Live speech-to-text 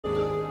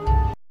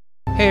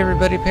Hey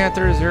everybody,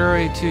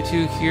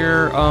 Panther0822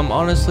 here.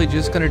 Honestly,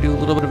 just gonna do a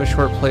little bit of a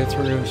short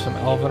playthrough of some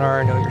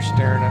Elvenar. I know you're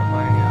staring at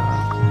my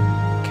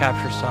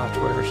capture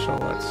software, so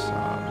let's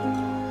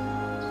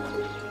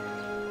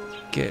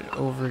get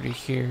over to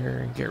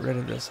here and get rid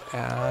of this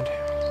ad.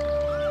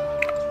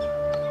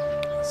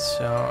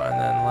 So, and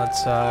then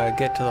let's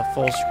get to the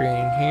full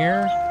screen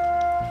here.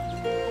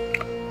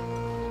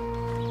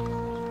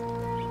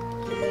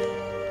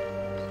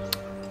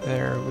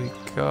 There we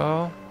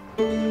go.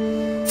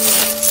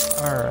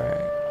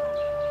 Alright.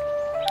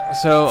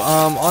 So,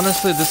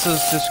 honestly, this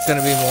is just going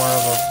to be more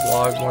of a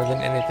vlog more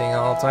than anything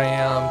else. I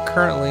am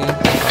currently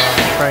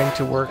trying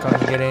to work on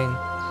getting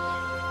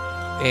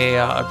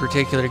a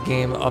particular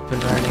game up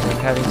and running. I'm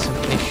having some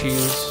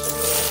issues.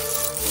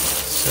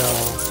 So,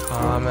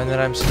 and then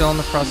I'm still in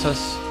the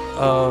process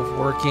of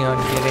working on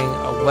getting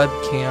a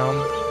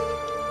webcam.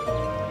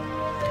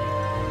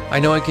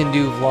 I know I can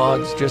do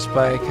vlogs just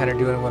by kind of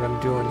doing what I'm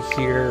doing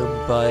here,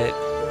 but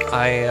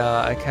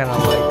I kind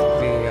of like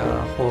the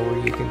whole where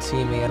you can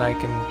see me and I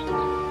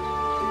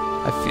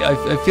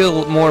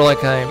feel more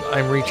like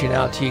I'm reaching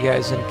out to you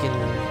guys and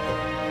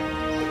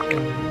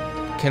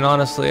can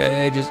honestly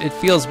it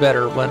feels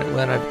better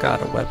when I've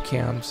got a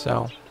webcam.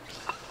 So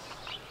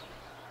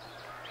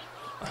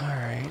all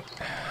right,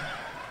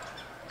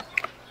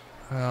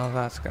 well,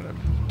 that's gonna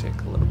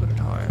take a little bit of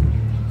time.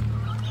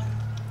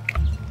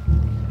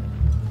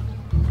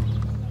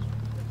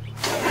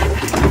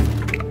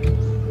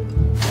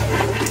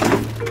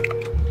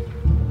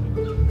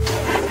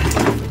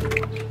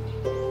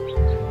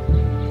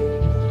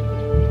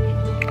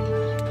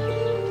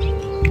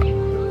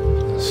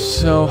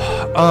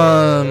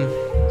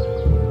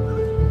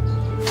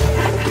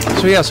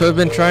 So yeah, so I've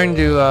been trying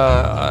to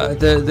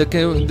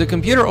the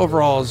computer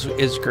overall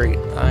is great.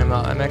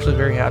 I'm actually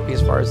very happy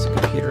as far as the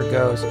computer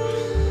goes.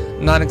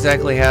 Not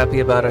exactly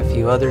happy about a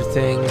few other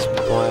things,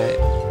 but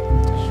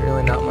there's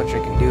really not much I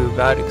can do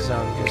about it because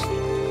I'm just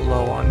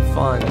low on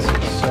funds.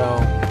 So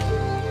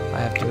I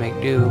have to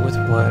make do with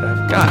what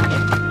I've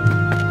got.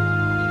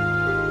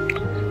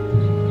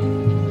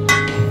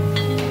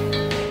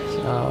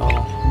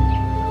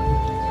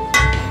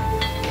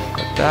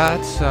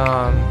 That's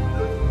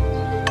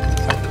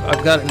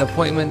I've got an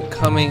appointment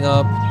coming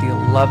up the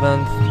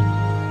 11th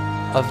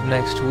of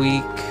next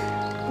week.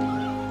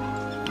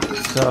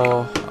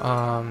 So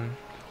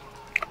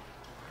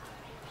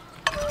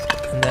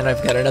and then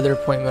I've got another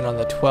appointment on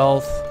the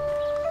 12th,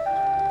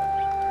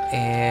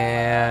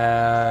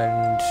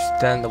 and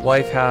then the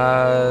wife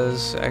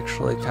has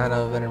actually kind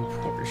of an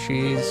important,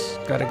 she's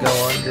got to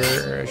go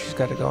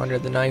under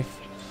the knife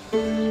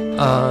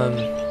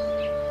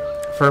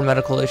for a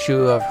medical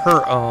issue of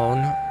her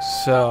own.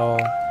 So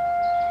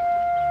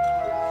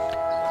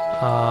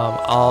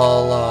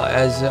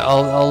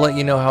I'll let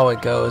you know how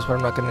it goes, but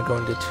I'm not going to go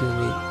into too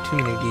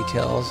many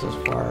details as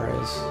far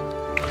as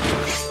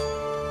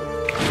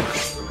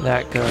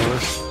that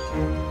goes.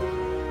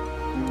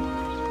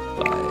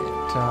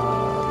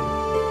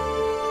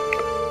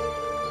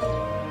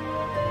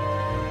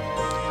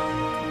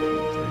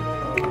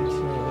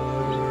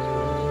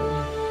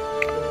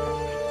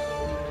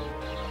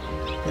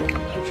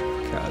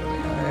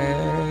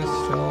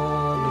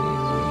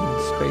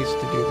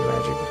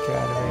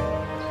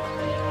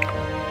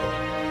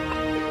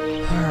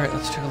 Alright,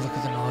 let's take a look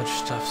at the knowledge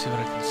stuff, see what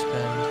I can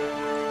spend.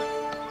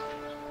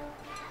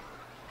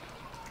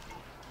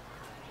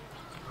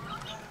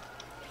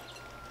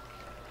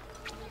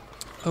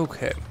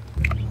 Okay.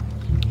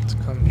 Let's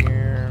come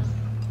here.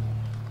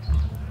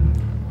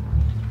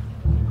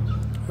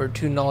 We're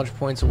 2 knowledge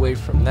points away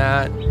from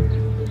that.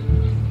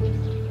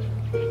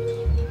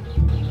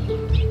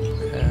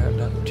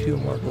 And I'm 2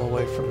 more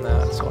away from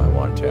that, so I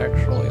want to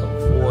actually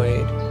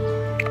avoid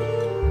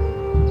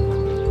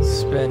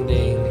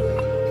spending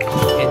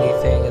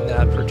anything in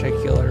that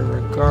particular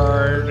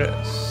regard.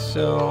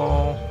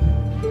 So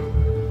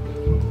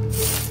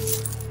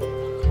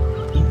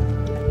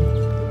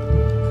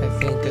I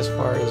think as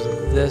far as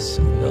this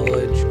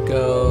village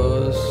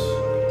goes,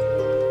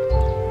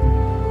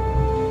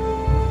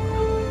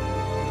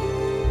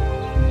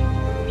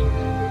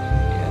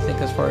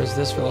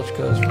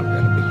 we're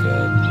gonna be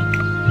good.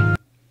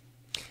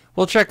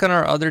 We'll check on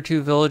our other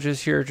 2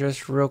 villages here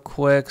just real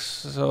quick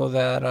so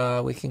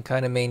that we can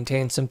kind of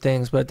maintain some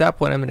things. But at that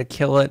point, I'm going to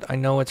kill it. I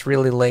know it's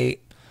really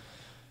late.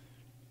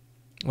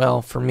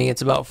 Well, for me,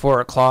 it's about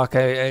 4 o'clock.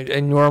 I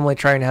normally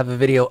try and have a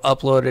video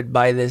uploaded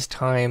by this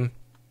time.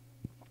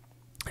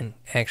 And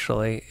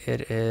actually,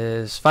 it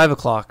is 5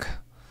 o'clock.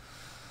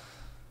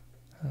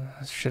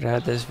 I should have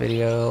had this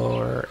video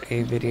or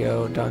a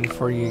video done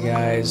for you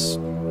guys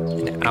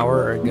an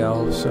hour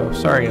ago. So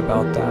sorry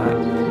about that.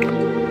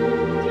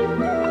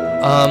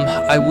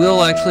 I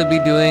will actually be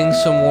doing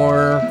some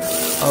more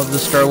of the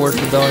Star Wars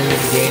Rebellion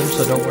game,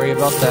 so don't worry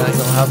about that.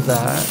 You'll have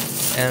that.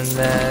 And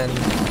then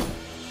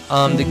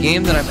the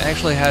game that I'm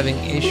actually having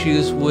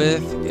issues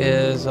with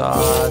is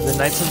the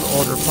Knights of the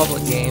Old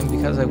Republic game,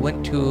 because I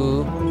went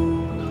to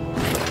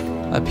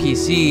a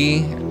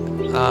PC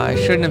I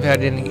shouldn't have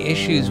had any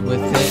issues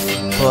with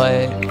it,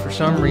 but for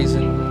some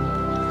reason,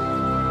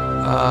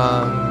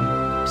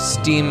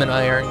 Steam and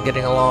I aren't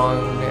getting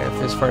along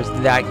as far as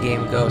that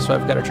game goes, so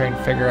I've got to try and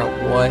figure out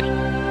what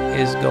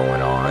is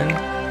going on.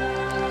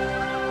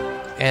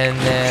 And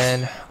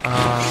then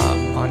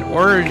on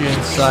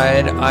Origin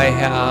side, I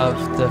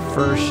have the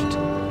first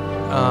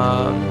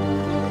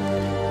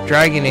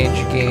Dragon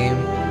Age game,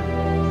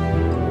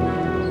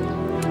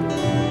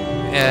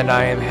 and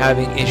I am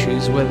having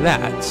issues with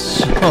that.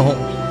 So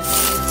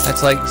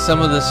that's like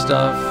some of the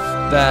stuff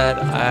that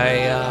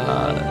I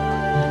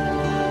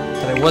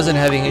wasn't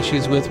having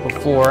issues with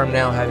before, I'm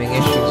now having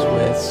issues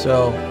with.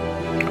 So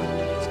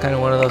it's kind of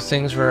one of those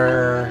things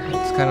where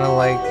it's kind of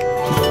like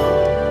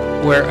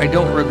where I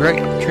don't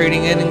regret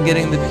trading in and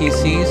getting the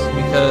PCs,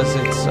 because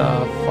it's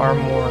far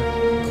more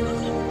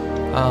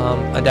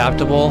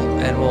adaptable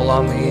and will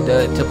allow me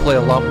to play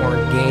a lot more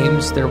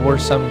games. There were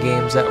some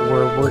games that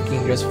were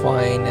working just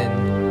fine,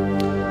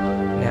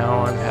 and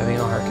now I'm having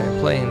a hard time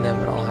playing them,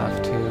 and I'll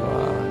have to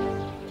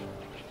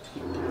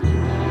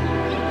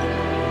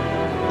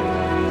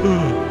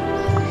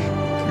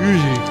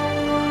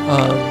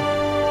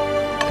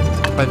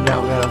I've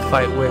now got to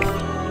fight with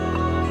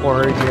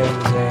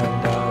Origins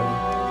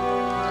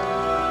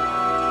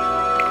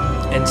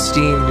and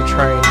Steam to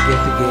try and get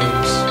the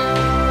games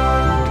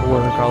to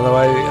work. Although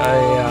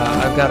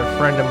I've got a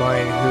friend of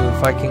mine who,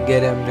 if I can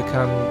get him to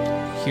come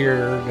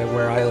here to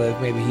where I live,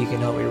 maybe he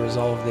can help me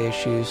resolve the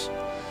issues.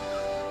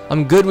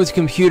 I'm good with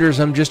computers,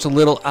 I'm just a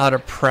little out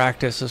of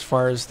practice as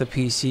far as the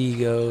PC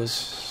goes,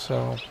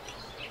 so...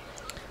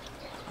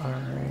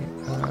 Alright,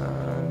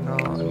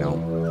 no.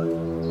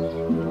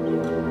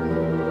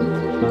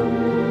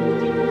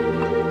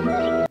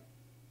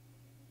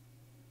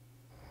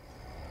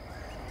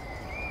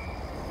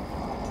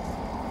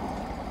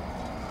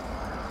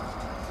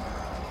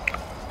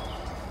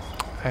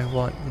 I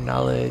want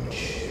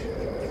knowledge.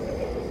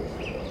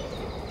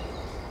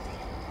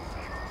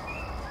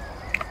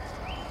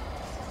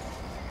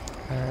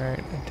 Alright,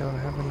 I don't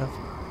have enough.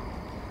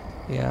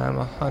 Yeah, I'm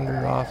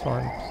 100 off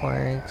on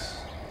planks.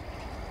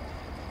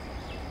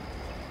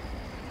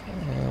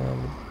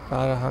 And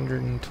about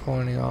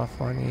 120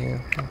 off on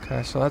you.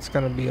 Okay, so that's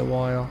gonna be a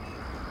while.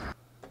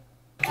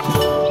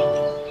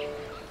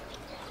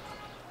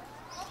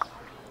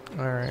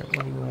 Alright,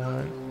 what do you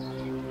want?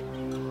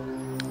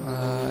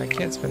 I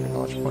can't spend a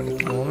knowledge point at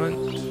the moment.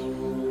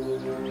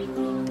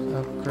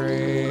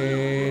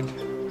 Upgrade.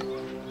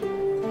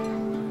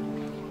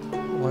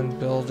 One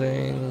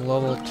building,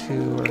 level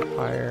 2 or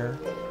higher.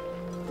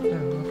 Yeah,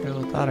 okay,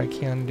 well that I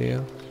can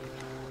do.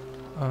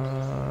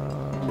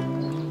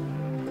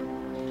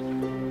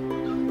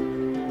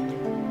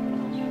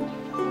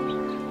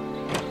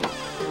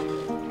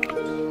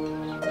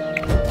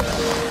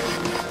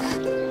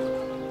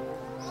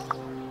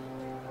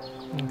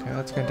 Okay,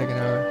 that's gonna take an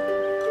hour.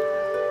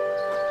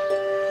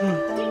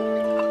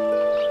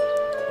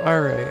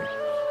 Alright.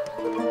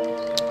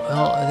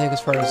 Well, I think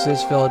as far as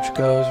this village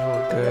goes,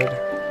 we're good.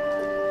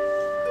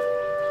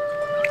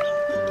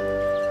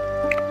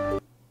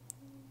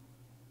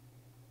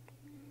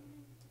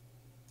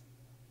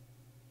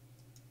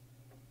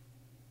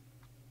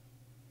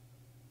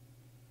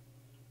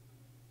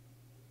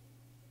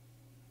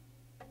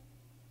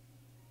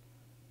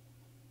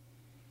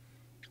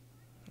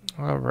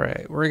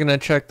 Alright, we're gonna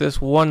check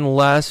this one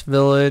last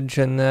village,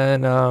 and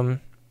then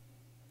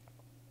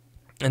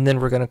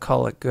we're gonna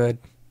call it good.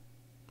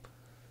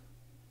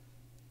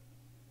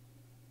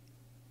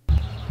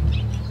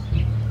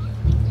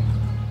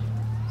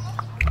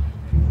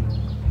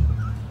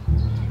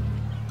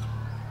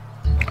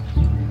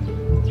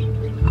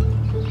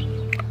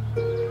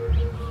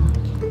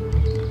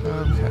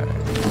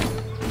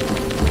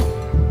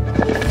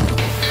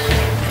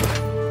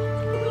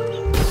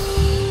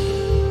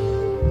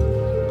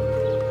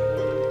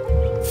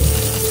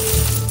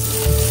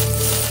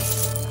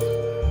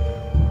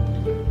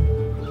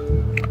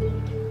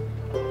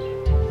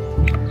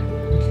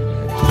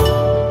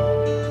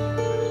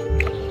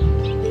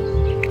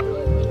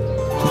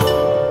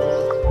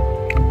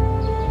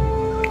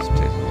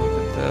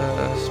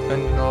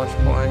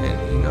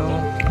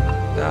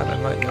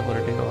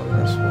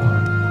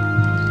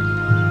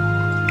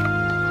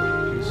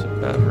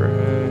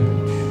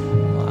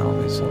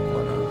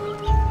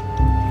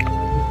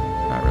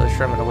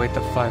 I'm gonna wait the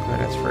 5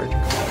 minutes for it to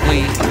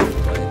complete.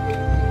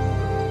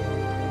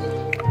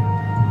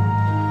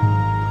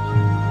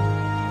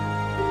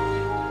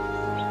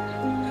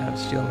 Have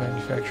steel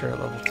manufacturer at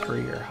level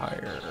 3 or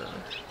higher.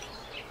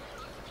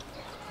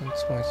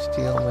 That's my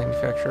steel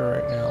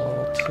manufacturer right now,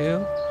 level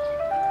 2.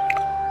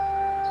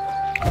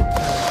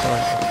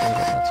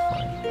 That's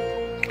fine.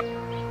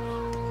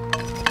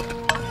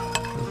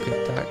 We'll get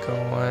that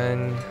going.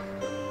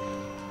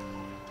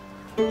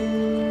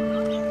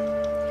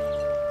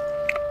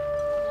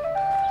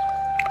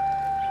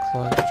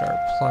 Collect our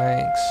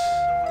planks.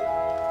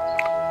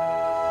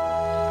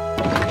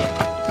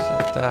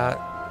 Set that.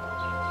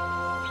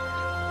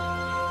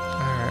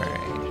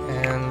 Alright,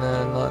 and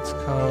then let's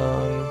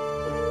come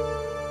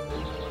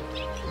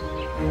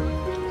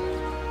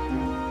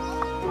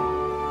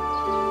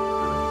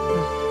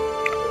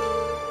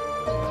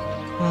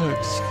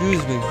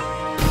Excuse me.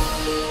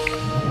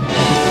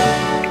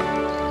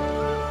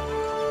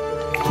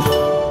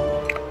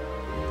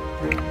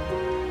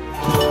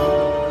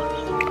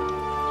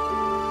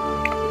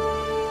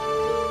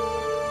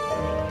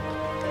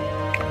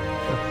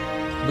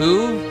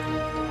 Move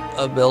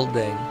a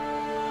building.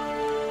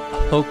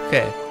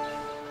 Okay.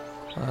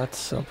 Well, that's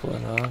simple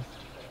enough.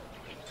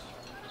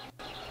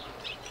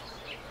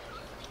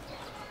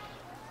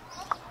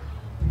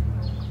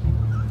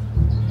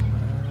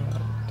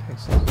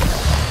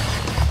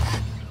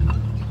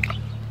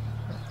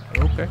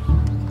 Okay.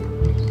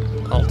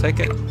 I'll take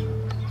it.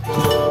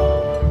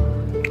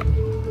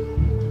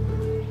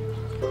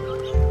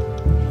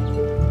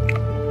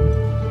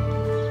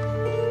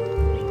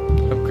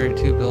 Upgrade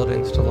 2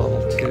 buildings to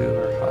level 2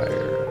 or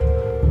higher.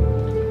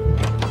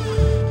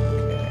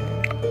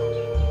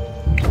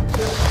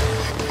 Okay.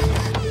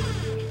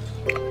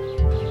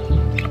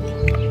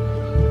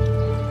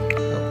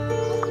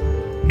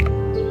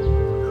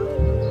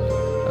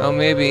 Oh,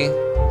 maybe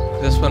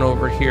this one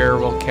over here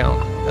will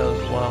count as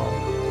well.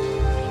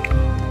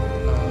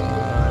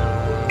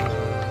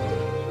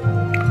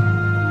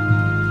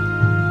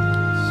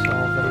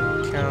 Solve an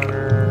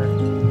encounter.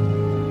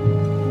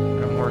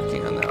 I'm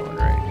working on that one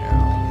right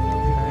now.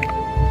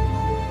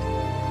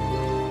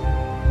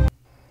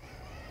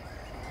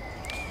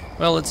 Okay.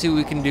 Well, let's see what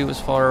we can do as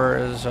far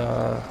as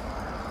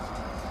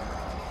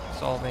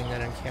solving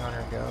an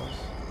encounter goes.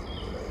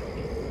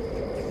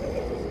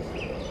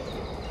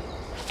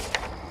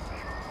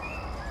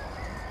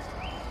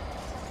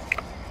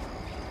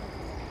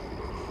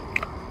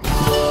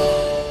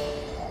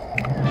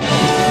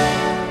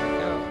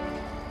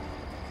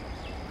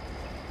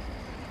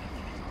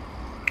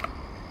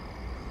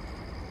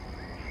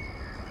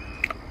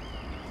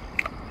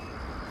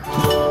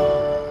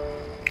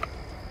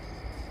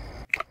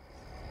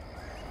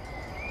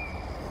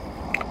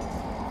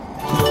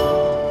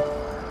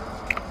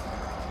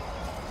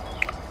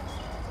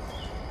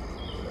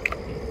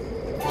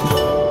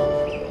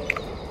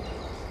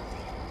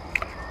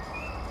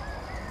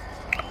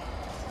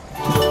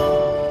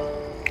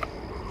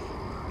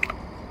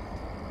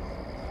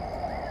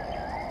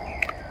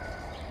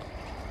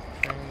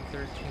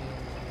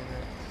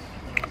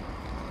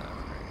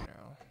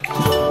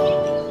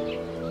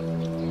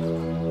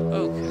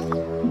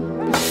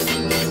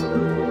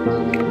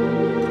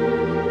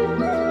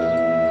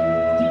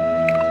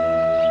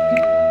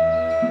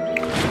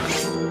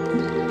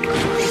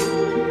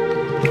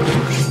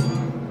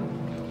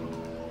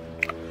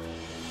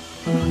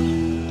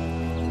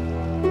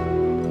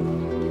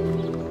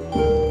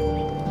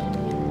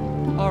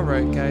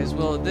 Alright guys,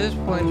 well at this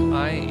point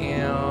I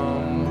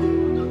am...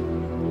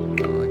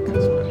 well, I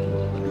could spend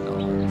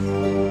 $100.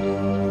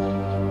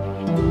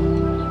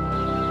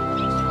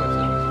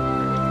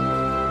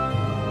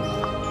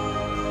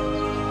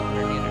 I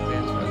need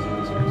advanced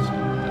residence here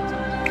soon. That's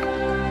okay.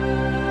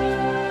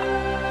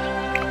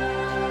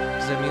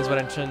 Because that means when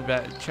I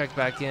check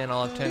back in,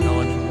 I'll have 10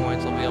 knowledge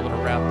points. I'll be able to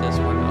wrap this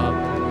one up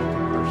and then we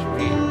can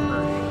proceed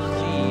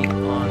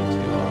on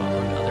to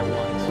other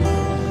ones.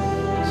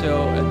 So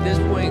at this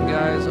point,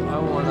 guys, I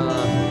want to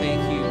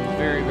thank you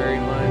very, very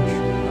much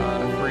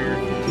for your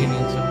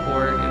continued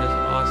support. It is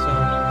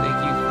awesome. Thank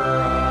you for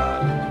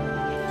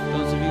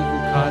those of you who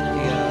caught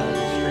the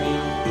stream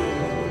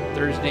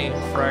Thursday and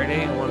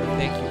Friday. I want to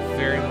thank you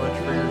very much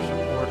for your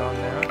support on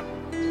that.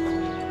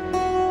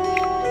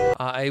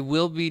 I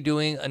will be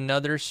doing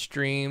another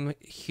stream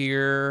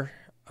here,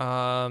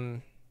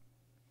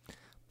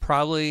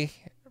 probably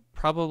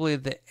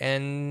the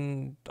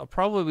end. I'll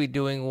probably be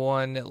doing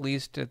one at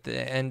least at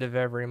the end of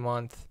every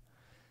month,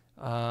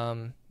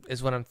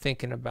 is what I'm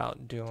thinking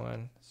about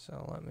doing.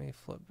 So let me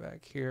flip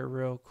back here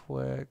real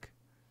quick.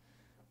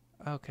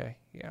 Okay,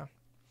 yeah.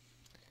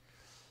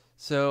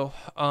 So,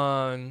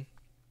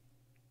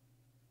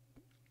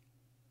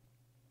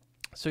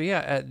 so yeah,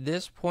 at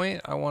this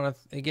point, I want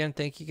to, again,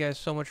 thank you guys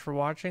so much for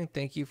watching.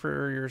 Thank you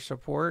for your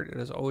support. It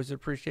is always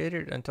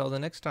appreciated. Until the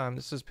next time,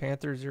 this is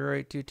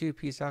Panther0822.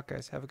 Peace out,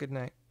 guys. Have a good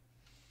night.